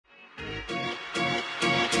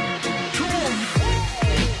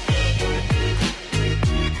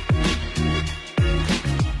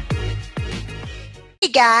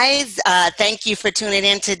guys, thank you for tuning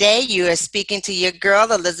in today. You are speaking to your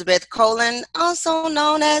girl, Elizabeth Colen, also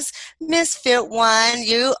known as Miss FitOne.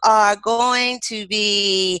 You are going to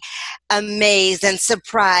be amazed and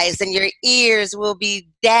surprised, and your ears will be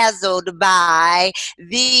dazzled by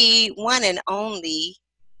the one and only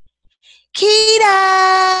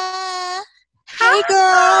Keita. Hey, girl.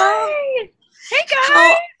 Hi. Hey, How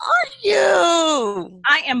guys. are you?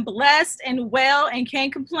 I am blessed and well and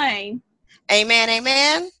can't complain. Amen,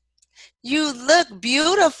 amen. You look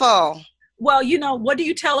beautiful. Well, what do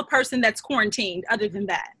you tell a person that's quarantined other than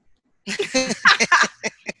that?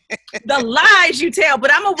 The lies you tell,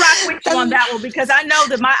 but I'm gonna rock with you on that one because I know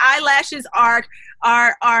that my eyelashes are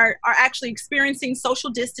actually experiencing social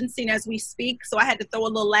distancing as we speak. So I had to throw a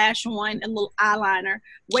little lash on, a little eyeliner,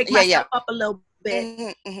 wake myself up a little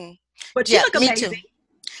bit. But you look amazing. Me too.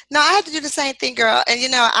 No, I had to do the same thing, girl. And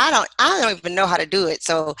I don't even know how to do it.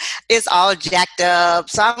 So it's all jacked up.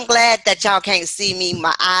 So I'm glad that y'all can't see me,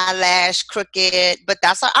 my eyelash crooked. But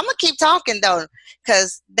that's all. I'm gonna keep talking though,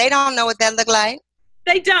 because they don't know what that look like.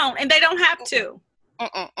 They don't, and they don't have to.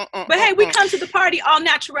 But hey, we come to the party all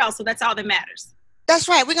natural, so that's all that matters. That's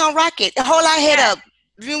right. We're gonna rock it. Hold our head up.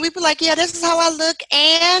 We be like, yeah, this is how I look,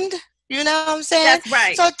 and you know what I'm saying? That's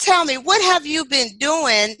right. So tell me, what have you been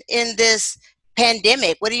doing in this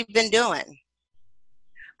pandemic? What have you been doing?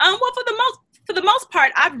 Well, for the most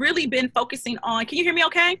part, I've really been focusing on. Can you hear me?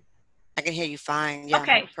 Okay. I can hear you fine. Yeah.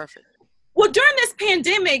 Okay. Perfect. Well, during this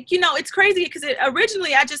pandemic, it's crazy because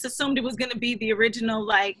originally I just assumed it was going to be the original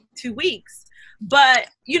 2 weeks. But,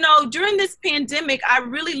 during this pandemic, I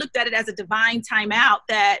really looked at it as a divine timeout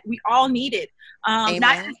that we all needed,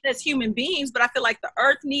 not just as human beings, but I feel like the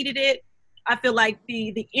earth needed it. I feel like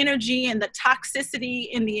the energy and the toxicity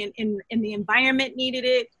in the environment needed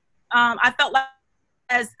it. I felt like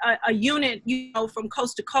as a unit, from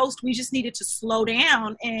coast to coast, we just needed to slow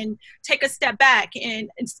down and take a step back and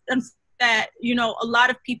that, a lot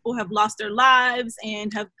of people have lost their lives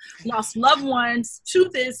and have lost loved ones to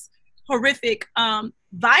this horrific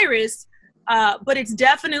virus, but it's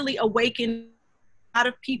definitely awakened a lot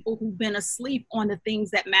of people who've been asleep on the things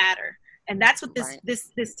that matter. And that's what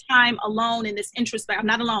this time alone and this introspect. I'm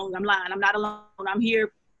not alone. I'm lying. I'm not alone. I'm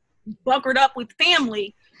here bunkered up with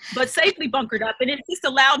family, but safely bunkered up. And it just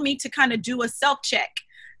allowed me to kind of do a self-check.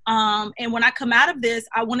 And when I come out of this,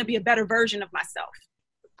 I want to be a better version of myself.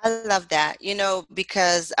 I love that,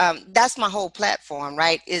 because that's my whole platform,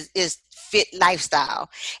 right? Is fit lifestyle.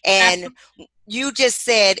 And you just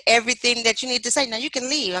said everything that you need to say. Now you can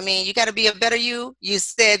leave. I mean, you got to be a better you. You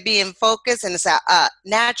said being focused, and it's a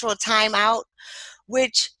natural timeout,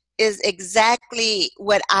 which is exactly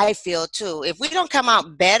what I feel too. If we don't come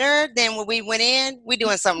out better than when we went in, we're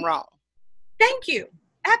doing something wrong. Thank you.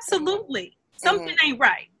 Absolutely. Something ain't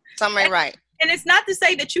right. Something ain't right. And it's not to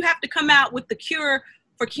say that you have to come out with the cure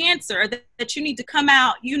for cancer, that you need to come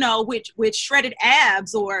out, with shredded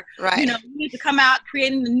abs, or, you need to come out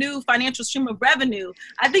creating a new financial stream of revenue.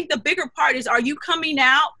 I think the bigger part is, are you coming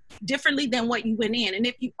out differently than what you went in? And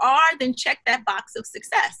if you are, then check that box of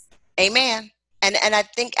success. Amen. And I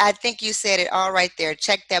think you said it all right there.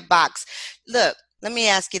 Check that box. Look, let me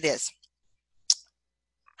ask you this.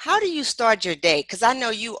 How do you start your day? Because I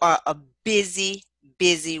know you are a busy,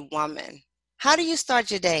 busy woman. How do you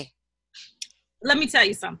start your day? Let me tell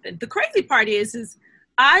you something. The crazy part is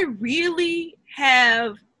I really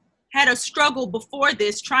have had a struggle before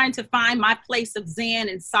this trying to find my place of zen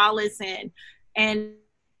and solace, and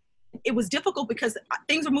it was difficult because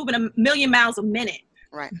things were moving a million miles a minute.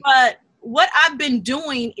 Right. But what I've been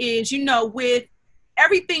doing is, with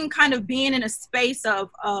everything kind of being in a space of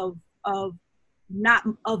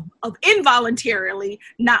involuntarily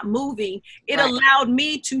not moving, it allowed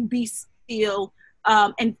me to be still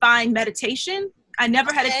and find meditation. I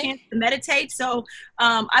never had a chance to meditate. So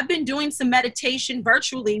I've been doing some meditation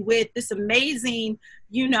virtually with this amazing,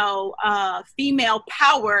 female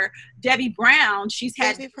power, Debbie Brown.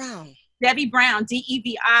 Debbie Brown,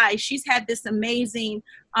 DEVI. She's had this amazing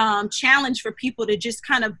challenge for people to just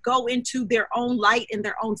kind of go into their own light in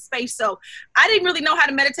their own space. So I didn't really know how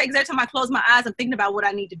to meditate because every time I close my eyes, I'm thinking about what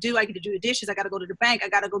I need to do. I get to do the dishes. I got to go to the bank. I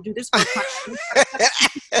got to go do this.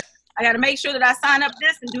 I got to make sure that I sign up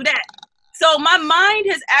this and do that. So my mind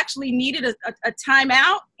has actually needed a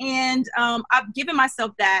timeout, and I've given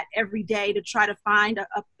myself that every day to try to find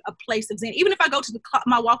a place of zen. Even if I go to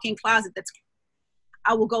my walk-in closet,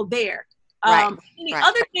 I will go there. The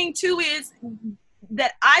other thing too is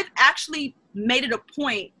that I've actually made it a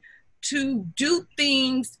point to do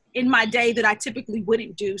things in my day that I typically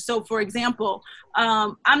wouldn't do. So for example,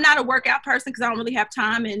 I'm not a workout person because I don't really have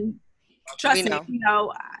time, and Trust We me,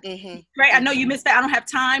 know. Hmm. right? I know you missed that. I don't have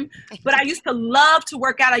time, but I used to love to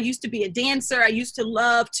work out. I used to be a dancer. I went to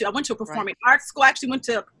a Right. performing arts school. I actually went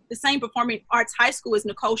to the same performing arts high school as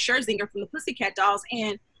Nicole Scherzinger from the Pussycat Dolls.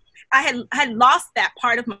 And I had lost that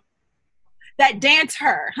part of that dance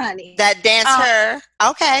her, honey. That dance Um, her.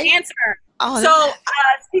 Okay. Dance her. Oh, So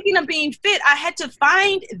speaking of being fit, I had to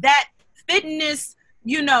find that fitness,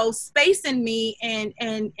 space in me and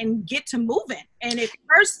get to moving. And at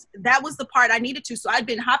first, that was the part I needed to. So I'd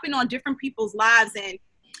been hopping on different people's lives and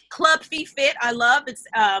Club Fee Fit. I love it's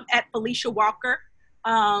at Felicia Walker.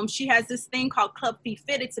 She has this thing called Club Fee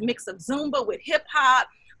Fit. It's a mix of Zumba with hip hop,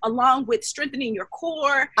 along with strengthening your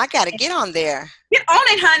core. I got to get on there. Get on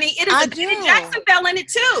it, honey. It is I a do. Janet Jackson fell in it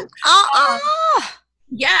too. Um, Uh-uh.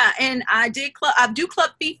 yeah, and I do Club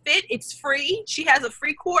Feet Fit. It's free. She has a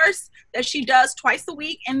free course that she does twice a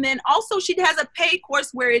week, and then also she has a paid course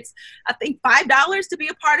where it's, I think, $5 to be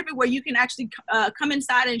a part of it, where you can actually come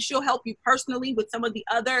inside and she'll help you personally with some of the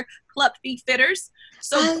other Club Feet Fitters.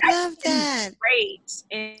 So I that's love been that. great.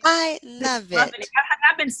 And I love loving it. it.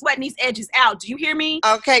 I've been sweating these edges out. Do you hear me?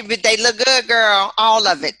 Okay, but they look good, girl. All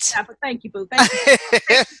of it. Yeah, but thank you, boo. Thank you.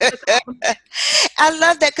 Thank you for the compliment. I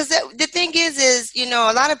love that because the thing is,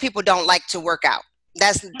 a lot of people don't like to work out.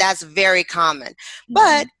 That's very common.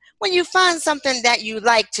 But when you find something that you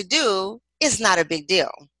like to do, it's not a big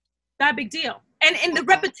deal. Not a big deal. And in the Mhm.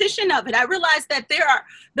 repetition of it, I realized that there are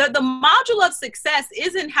the module of success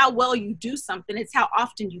isn't how well you do something, it's how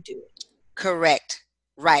often you do it. Correct.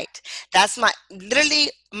 Right. That's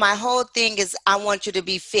literally my whole thing is I want you to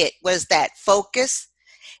be fit. Was that focus,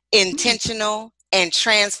 Mm. intentional, and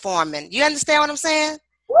transforming? You understand what I'm saying?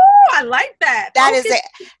 Woo, I like that. That is Focus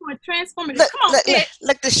it. on transformative. Look, Come on, look, look, fit.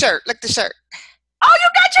 look the shirt. Look the shirt. Oh, you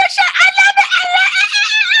got your shirt. I love it. I love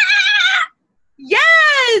it.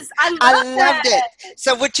 Yes, I I love loved it. that.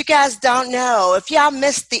 So what you guys don't know, if y'all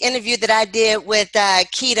missed the interview that I did with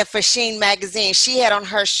Keita for Sheen Magazine, she had on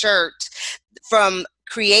her shirt from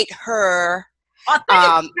Create Her. Authentic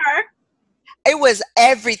Um, her. it was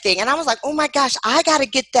everything. And I was like, oh my gosh, I got to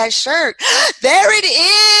get that shirt. There it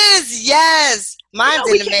is. Yes. Mine's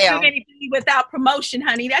in We the can't do mail. anything without promotion,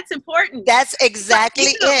 honey. That's important. That's exactly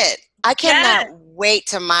You. it. I Yes. cannot wait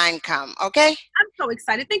till mine come. Okay? I'm so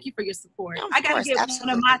excited. Thank you for your support. Of I got to course. get one of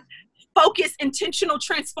Absolutely. my focus, intentional,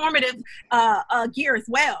 transformative gear as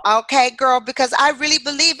well. Okay, girl, because I really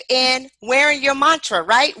believe in wearing your mantra,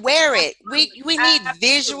 right? Wear it. We need Absolutely.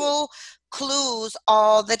 visual clues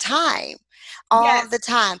all the time. All Yes. the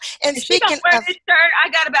time. And If she gonna speaking wear of, this shirt, I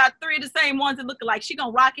got about 3 of the same ones that look alike. She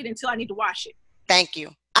gonna rock it until I need to wash it. thank you.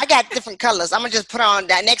 I got different colors. I'm gonna just put on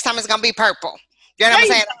that. Next time it's gonna be purple. You know what There I'm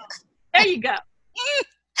you saying? go. There you go.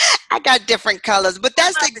 I got different colors, but I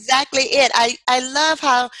that's love it. exactly it. I love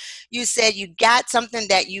how you said you got something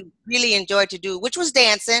that you really enjoyed to do, which was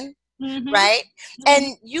dancing, Mm-hmm. right? Mm-hmm.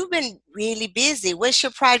 And you've been really busy. What's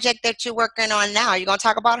your project that you're working on now? You gonna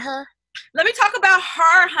talk about her? Let me talk about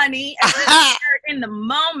her, honey, as if we're in the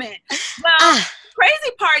moment. Well, Ah,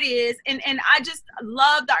 crazy part is, and I just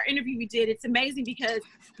loved our interview we did. It's amazing because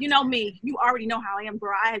you know me, you already know how I am,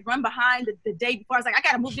 girl. I had run behind the day before. I was like, I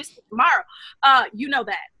gotta move this to tomorrow. You know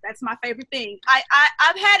that. That's my favorite thing.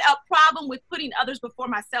 I've had a problem with putting others before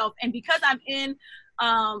myself, and because I'm in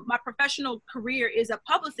my professional career is a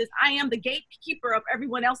publicist, I am the gatekeeper of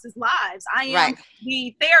everyone else's lives. I am right.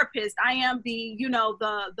 the therapist. I am the,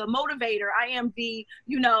 the motivator. I am the,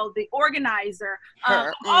 the organizer.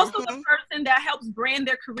 Her. I'm also the Hmm. person that helps brand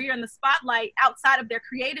their career in the spotlight outside of their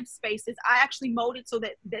creative spaces. I actually mold it so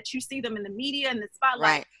that you see them in the media and the spotlight.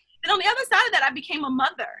 Right. And on the other side of that, I became a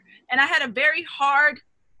mother, and I had a very hard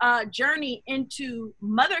journey into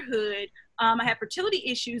motherhood. I had fertility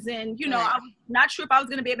issues, and Right. I was not sure if I was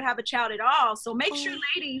going to be able to have a child at all. So make sure, Mm.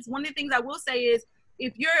 ladies, one of the things I will say is,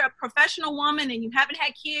 if you're a professional woman and you haven't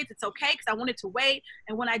had kids, it's okay, because I wanted to wait.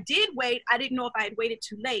 And when I did wait, I didn't know if I had waited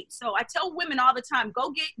too late. So I tell women all the time, go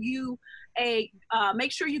get you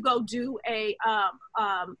make sure you go do an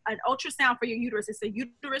ultrasound for your uterus. It's a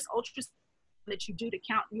uterus ultrasound that you do to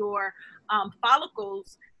count your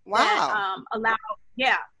follicles that Wow. allow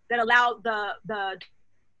the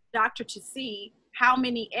doctor to see how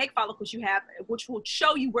many egg follicles you have, which will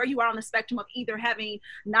show you where you are on the spectrum of either having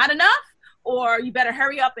not enough or you better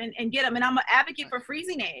hurry up and get them. And I'm an advocate for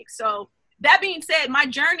freezing eggs. So that being said, my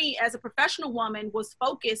journey as a professional woman was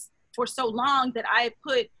focused for so long that I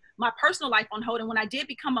put my personal life on hold. And when I did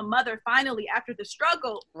become a mother, finally, after the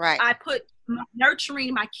struggle, Right. I put my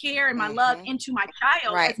nurturing, my care, and my love Hmm. into my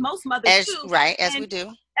child, Right. as most mothers do. Right, as And we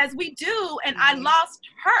do. as we do. And I lost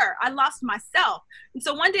her. I lost myself. And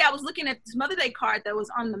so one day I was looking at this Mother's Day card that was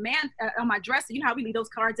on the on my dresser. You know how we leave those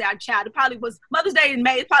cards out, child. It probably was Mother's Day in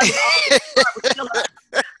May. It probably was all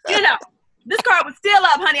you know. This card was still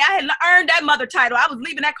up, honey. I had earned that mother title. I was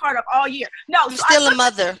leaving that card up all year. No, I'm still a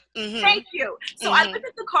mother. Thank you. So I looked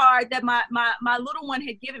at the card that my little one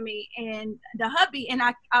had given me and the hubby, and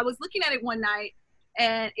I was looking at it one night,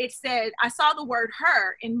 and it said, I saw the word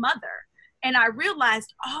her in mother. And I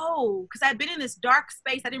realized, because I'd been in this dark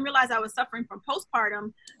space. I didn't realize I was suffering from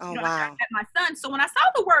postpartum. Oh, wow. wow. At my son. So when I saw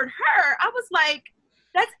the word her, I was like,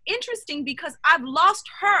 that's interesting because I've lost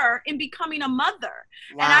her in becoming a mother.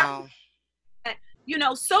 Wow.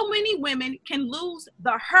 And so many women can lose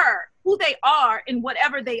the her, who they are and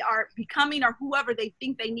whatever they are becoming or whoever they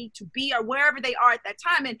think they need to be or wherever they are at that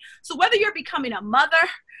time. And so whether you're becoming a mother,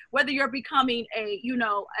 whether you're becoming a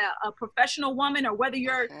professional woman, or whether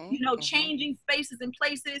you're, changing spaces and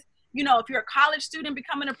places, if you're a college student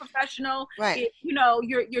becoming a professional, right. If,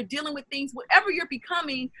 you're dealing with things, whatever you're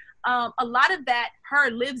becoming, a lot of that her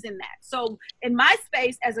lives in that. So in my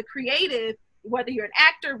space as a creative, whether you're an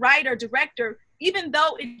actor, writer, director, even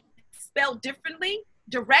though it's spelled differently,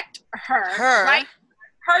 direct her, right?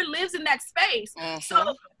 Her lives in that space.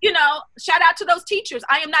 So, shout out to those teachers.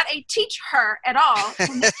 I am not a teacher at all. My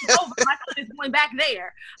son is going back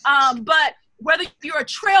there. But whether you're a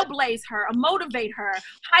trailblazer, a motivate her,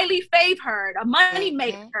 highly fave her, a money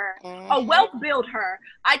maker, a wealth build her,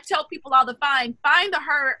 I tell people all the time, find the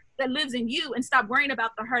her that lives in you and stop worrying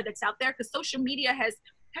about the her that's out there, because social media has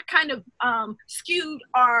kind of skewed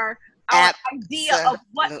our idea of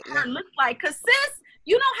what her looks like. Because sis,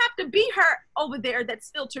 you don't have to be her over there that's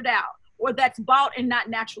filtered out or that's bought and not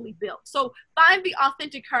naturally built. So find the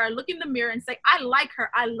authentic her, look in the mirror and say, I like her,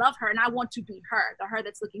 I love her, and I want to be her, the her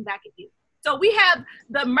that's looking back at you. So we have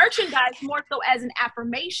the merchandise more so as an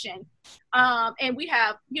affirmation. And we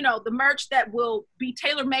have, the merch that will be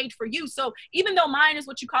tailor-made for you. So even though mine is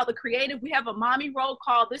what you call the creative, we have a mommy roll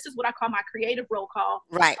call. This is what I call my creative roll call.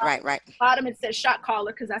 Right. Bottom it says shot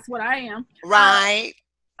caller, because that's what I am. Right.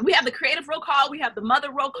 We have the creative roll call. We have the mother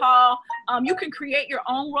roll call. You can create your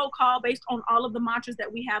own roll call based on all of the mantras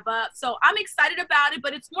that we have up. So I'm excited about it,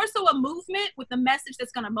 but it's more so a movement with a message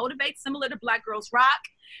that's going to motivate, similar to Black Girls Rock.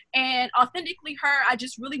 And authentically her, I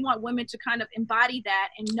just really want women to kind of embody that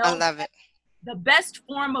and know I love it. The best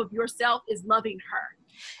form of yourself is loving her.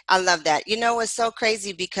 I love that. It's so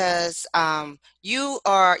crazy because your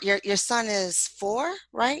son is 4,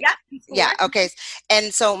 right? Yeah, he's 4. Yeah, okay.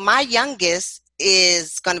 And so my youngest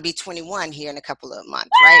is going to be 21 here in a couple of months,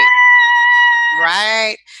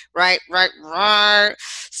 right? Right.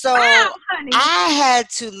 So wow, honey. I had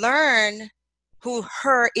to learn who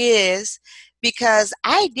her is because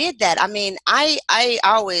I did that. I mean, I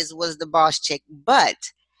always was the boss chick, but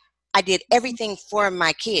I did everything for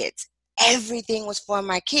my kids. Everything was for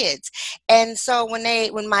my kids. And so when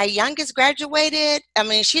my youngest graduated, I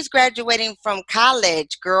mean, she's graduating from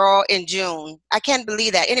college, girl, in June. I can't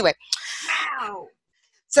believe that. Anyway. Wow.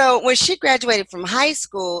 So when she graduated from high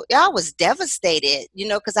school, I was devastated,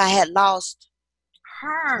 because I had lost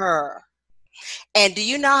her. And do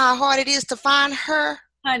you know how hard it is to find her?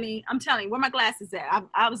 Honey, I'm telling you, where my glasses at?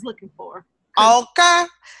 I was looking for. Okay.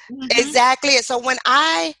 Exactly. So when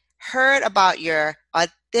I heard about your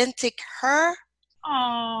authentic her,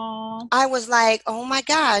 I was like, oh my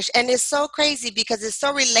gosh. And it's so crazy because it's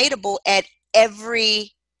so relatable at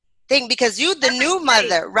every thing, because you're the new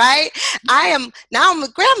mother, right? I'm a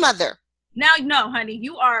grandmother. Now, no, honey,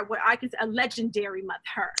 you are what I consider a legendary mother,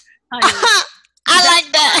 honey. I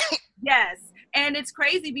like that. Yes. And it's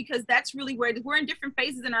crazy because that's really where we're in different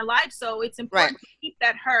phases in our life. So it's important to keep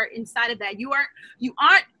that her inside of that. You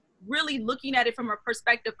aren't really looking at it from a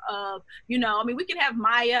perspective of, we can have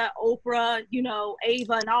Maya, Oprah,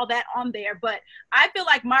 Ava and all that on there. But I feel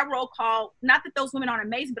like my roll call, not that those women aren't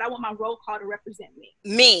amazing, but I want my roll call to represent me.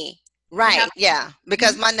 Me. Right. Yeah.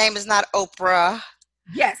 Because my name is not Oprah.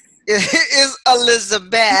 Yes. Is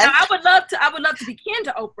Elizabeth. Now, I would love to be kin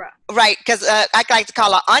to Oprah. Right, because I like to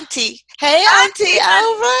call her Auntie. Hey, Auntie.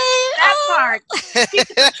 All right. That part. She's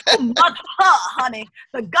the true mother, honey.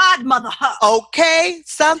 The godmother. Okay,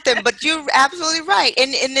 something. But you're absolutely right.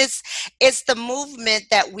 And it's the movement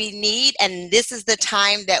that we need, and this is the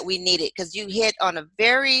time that we need it, because you hit on a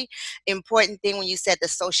very important thing when you said the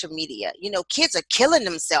social media. Kids are killing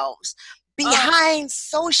themselves behind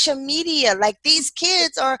social media. Like, these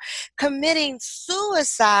kids are committing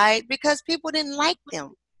suicide because people didn't like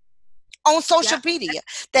them on social media,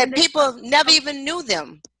 that people never even knew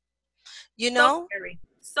them, So scary.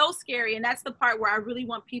 so scary. And that's the part where I really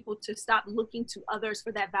want people to stop looking to others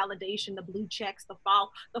for that validation, the blue checks, the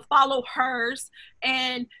follow hers,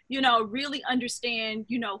 and, really understand,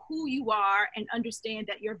 who you are, and understand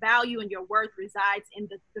that your value and your worth resides in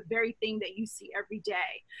the very thing that you see every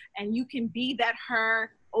day. And you can be that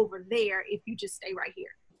her over there if you just stay right here.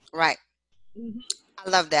 Right. Mm-hmm. I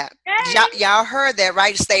love that. Hey, Y'all heard that,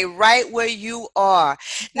 right? Stay right where you are.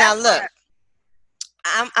 Now, that look, part.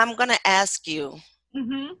 I'm gonna ask you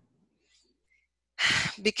Mm-hmm.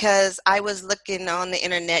 because I was looking on the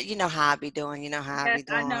internet. You know how I be doing. You know how I Yes,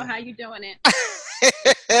 be I know doing. how you doing it.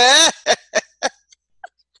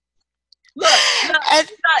 Look, look, And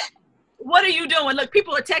look, what are you doing? Look,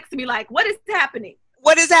 people are texting me like, what is happening?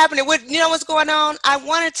 what is happening? What, you know what's going on? I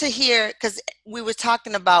wanted to hear because we were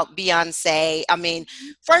talking about Beyonce. I mean,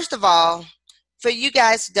 first of all, for you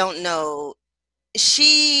guys who don't know,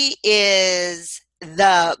 she is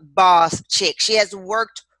the boss chick. She has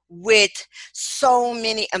worked with so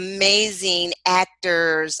many amazing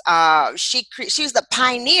actors. She was the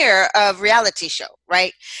pioneer of reality show,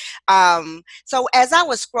 right? So as I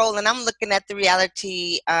was scrolling, I'm looking at the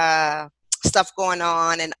reality stuff going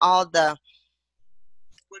on and all the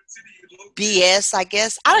BS. I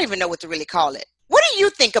guess I don't even know what to really call it. What do you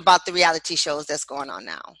think about the reality shows that's going on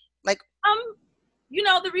now? Like, Um,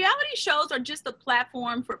 the reality shows are just a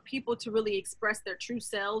platform for people to really express their true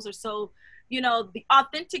selves, or so, the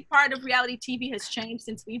authentic part of reality TV has changed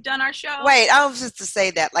since we've done our show. wait, I was just to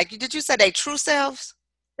say that. Like, did you say they true selves?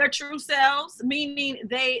 Their true selves, meaning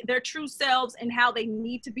their true selves and how they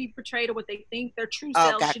need to be portrayed, or what they think their true Oh,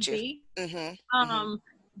 selves got should you. be. Mm-hmm. Um,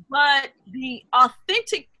 but the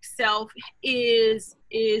authentic self is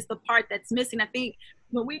the part that's missing. I think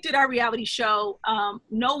when we did our reality show,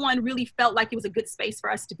 no one really felt like it was a good space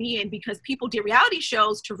for us to be in, because people did reality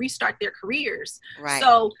shows to restart their careers. Right.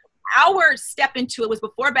 So our step into it was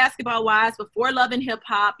before Basketball Wives, before Love and Hip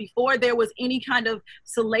Hop, before there was any kind of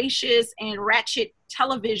salacious and ratchet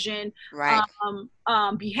television Right.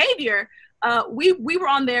 behavior. We were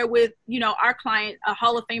on there with our client, a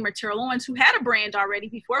Hall of Famer, Terrell Owens, who had a brand already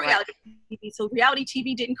before Right. reality TV. So reality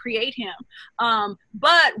TV didn't create him.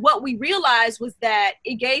 But what we realized was that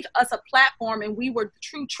it gave us a platform, and we were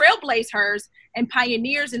true trailblazers and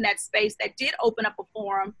pioneers in that space that did open up a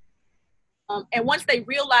forum. And once they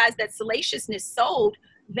realized that salaciousness sold,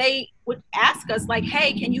 they would ask us like,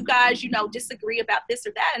 hey, can you guys, disagree about this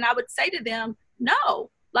or that? And I would say to them, no.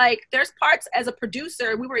 Like, there's parts as a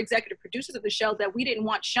producer, we were executive producers of the show, that we didn't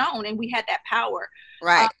want shown, and we had that power.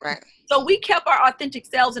 Right. Right. So we kept our authentic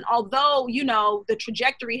selves. And although, the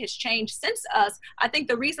trajectory has changed since us, I think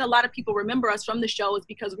the reason a lot of people remember us from the show is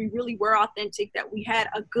because we really were authentic, that we had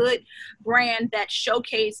a good brand that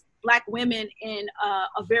showcased Black women in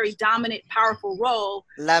a very dominant, powerful role,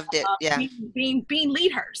 Loved it. Yeah. being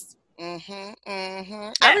leaders. Mm-hmm. Mm-hmm.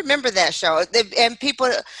 I Yes, remember that show. And people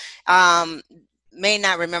um may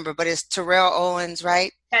not remember, but it's Terrell Owens,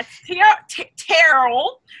 right? that's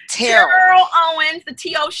Terrell. Terrell. Terrell Owens. The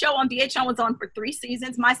TO show on VH1 was on for 3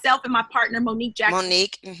 seasons. Myself and my partner, Monique Jackson,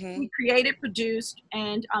 Monique. Mm-hmm. we created, produced,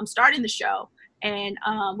 and started the show. And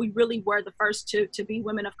we really were the first to be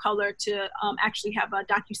women of color to actually have a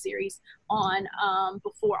docuseries on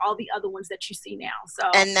before all the other ones that you see now. So,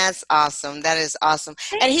 And that's awesome. That is awesome.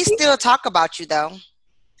 And thank he you. still talk about you though.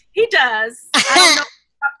 He does. I don't know if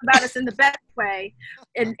he talks about us in the best way.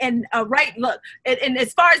 And right, look, and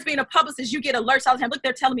as far as being a publicist, you get alerts all the time. Look,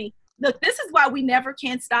 they're telling me, look, this is why we never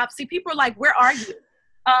can stop. See, people are like, where are you?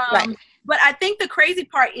 Right. But I think the crazy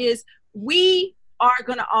part is we are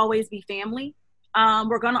going to always be family.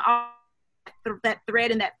 We're going to that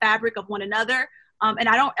thread and that fabric of one another. And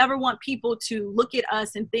I don't ever want people to look at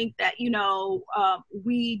us and think that,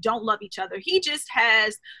 we don't love each other. He just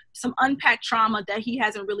has some unpacked trauma that he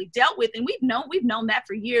hasn't really dealt with. And we've known that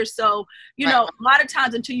for years. So, Right. a lot of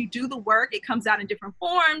times until you do the work, it comes out in different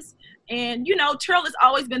forms. And, Terrell has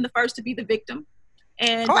always been the first to be the victim.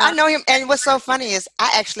 And Oh, I know him. And what's so funny is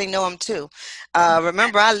I actually know him too.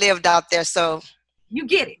 Remember, I lived out there, so you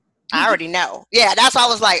get it. I already know. Yeah, that's why I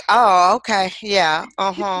was like, oh, okay. Yeah.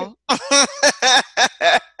 Uh-huh. But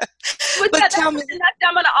But yeah, tell me,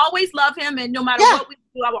 I'm gonna always love him, and no matter yeah, what we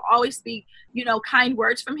do, I will always speak, kind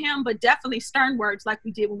words from him, but definitely stern words like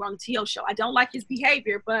we did when we were on the TO show. I don't like his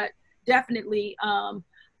behavior, but definitely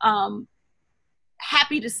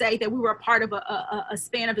happy to say that we were a part of a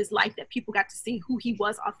span of his life that people got to see who he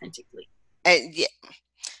was authentically. and yeah.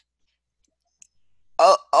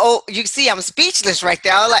 Oh, you see, I'm speechless right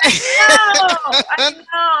there. I was No, I like,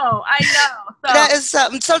 know, I know. that So, is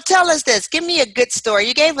something. So tell us this. Give me a good story.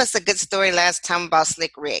 You gave us a good story last time about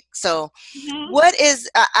Slick Rick. So mhm. what is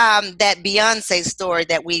that Beyonce story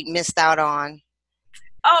that we missed out on?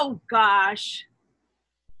 Oh gosh,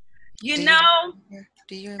 you Do you know, remember?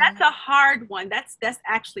 Do you that's remember? a hard one. That's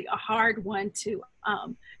actually a hard one to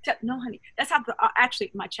no, honey. That's how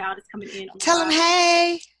actually my child is coming in on the Tell them, ride.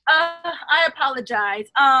 hey. I apologize.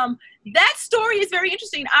 That story is very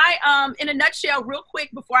interesting. In a nutshell, real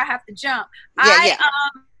quick before I have to jump, Yeah, I yeah.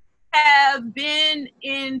 have been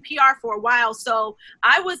in PR for a while. So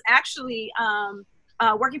I was actually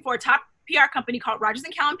working for a top PR company called Rogers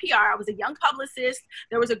and Cowan PR. I was a young publicist.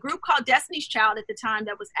 There was a group called Destiny's Child at the time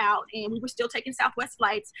that was out, and we were still taking Southwest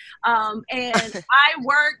flights. And I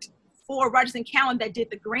worked for Rogers and Cowan that did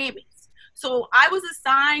the Grammys. So I was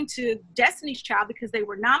assigned to Destiny's Child because they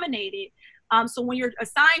were nominated. So when you're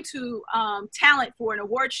assigned to talent for an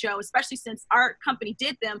award show, especially since our company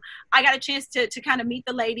did them, I got a chance to kind of meet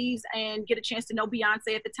the ladies and get a chance to know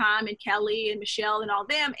Beyonce at the time and Kelly and Michelle and all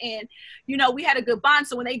them. And, we had a good bond.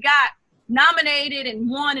 So when they got nominated and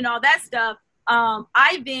won and all that stuff,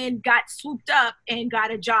 I then got swooped up and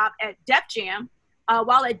got a job at Def Jam.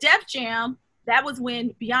 While at Def Jam, that was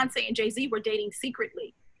when Beyonce and Jay-Z were dating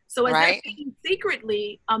secretly. So as they're Right. dating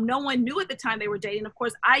secretly, no one knew at the time they were dating. Of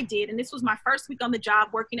course, I did. And this was my first week on the job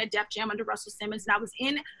working at Def Jam under Russell Simmons. And I was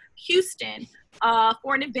in Houston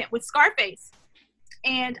for an event with Scarface.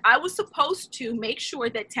 And I was supposed to make sure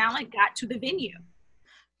that talent got to the venue.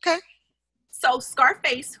 Okay. So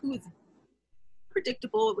Scarface, who's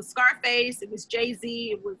predictable. It was Scarface, it was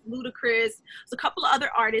Jay-Z, it was Ludacris, it was a couple of other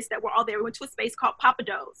artists that were all there. We went to a space called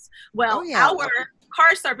Papados. Oh Well, yeah. our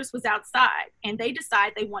car service was outside, and they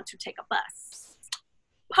decide they want to take a bus,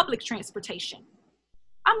 public transportation.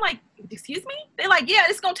 I'm like, excuse me? They're like, yeah,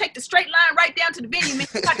 it's gonna take the straight line right down to the venue. Man,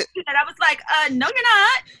 I was like, no, you're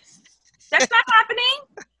not. That's not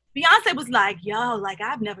happening. Beyonce was like, yo, like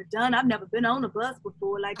I've never been on a bus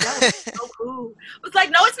before. Like that was so cool. I was like,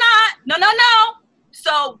 no, it's not. No, no, no.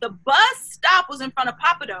 So the bus stop was in front of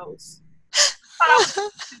Papados. Thought I was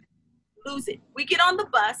lose it. We get on the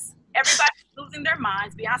bus. Everybody's losing their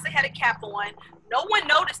minds. Beyonce had a cap on. No one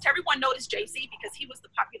noticed. Everyone noticed Jay-Z because he was the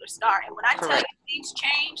popular star. And when I tell you things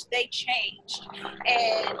changed, they changed.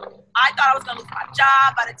 And I thought I was going to lose my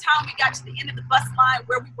job. By the time we got to the end of the bus line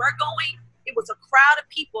where we were going, it was a crowd of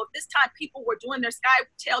people. At this time, people were doing their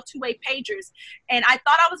SkyTel two-way pagers. And I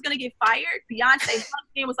thought I was going to get fired. Beyonce hugged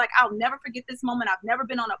me and was like, I'll never forget this moment. I've never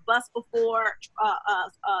been on a bus before,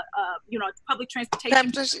 public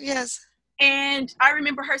transportation. Yes. And I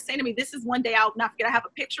remember her saying to me, this is one day I'll not forget. I have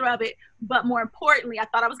a picture of it. But more importantly, I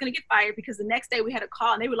thought I was going to get fired because the next day we had a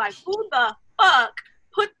call and they were like, who the fuck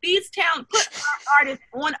put our artists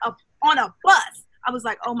on a bus? I was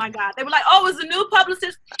like, oh my God. They were like, oh, it's a new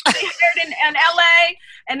publicist they hired in LA.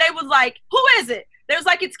 And they was like, who is it? They was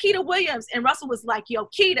like, it's Keita Williams. And Russell was like, yo,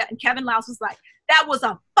 Keita. And Kevin Louse was like, that was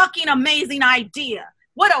a fucking amazing idea.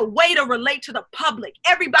 What a way to relate to the public.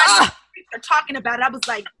 Everybody are talking about it. I was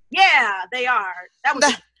like, yeah, they are. That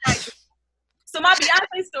was so my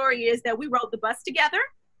Beyonce story is that we rode the bus together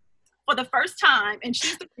for the first time, and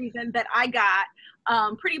she's the reason that I got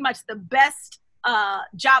pretty much the best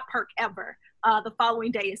job perk ever the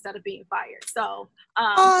following day instead of being fired. So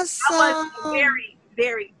Awesome. I was very,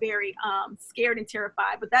 very, very scared and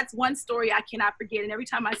terrified. But that's one story I cannot forget. And every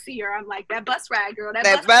time I see her, I'm like, that bus ride, girl.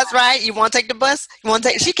 That bus ride. You want to take the bus? You want to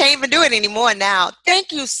take? She can't even do it anymore now.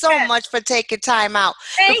 Thank you so much for taking time out.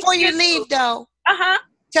 Before you leave, though,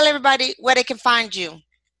 tell everybody where they can find you.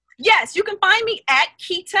 Yes, you can find me at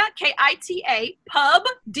Keita, K-I-T-A, Pub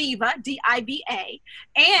Diva, D-I-V-A.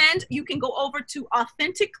 And you can go over to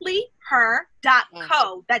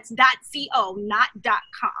authenticallyher.co. That's .co, not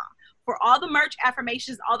 .com. For all the merch,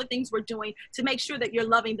 affirmations, all the things we're doing to make sure that you're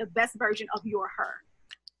loving the best version of your her.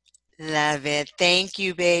 Love it. Thank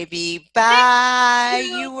you, baby. Bye.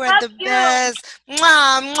 You were the best.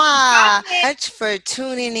 Mwah, mwah. Much for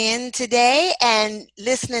tuning in today and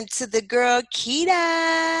listening to the girl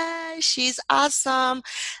Keita. She's awesome.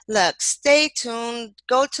 Look, stay tuned.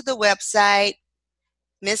 Go to the website,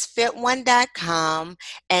 MissFitOne.com,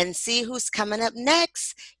 and see who's coming up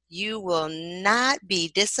next. You will not be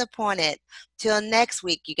disappointed. Till next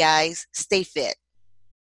week, you guys, stay fit.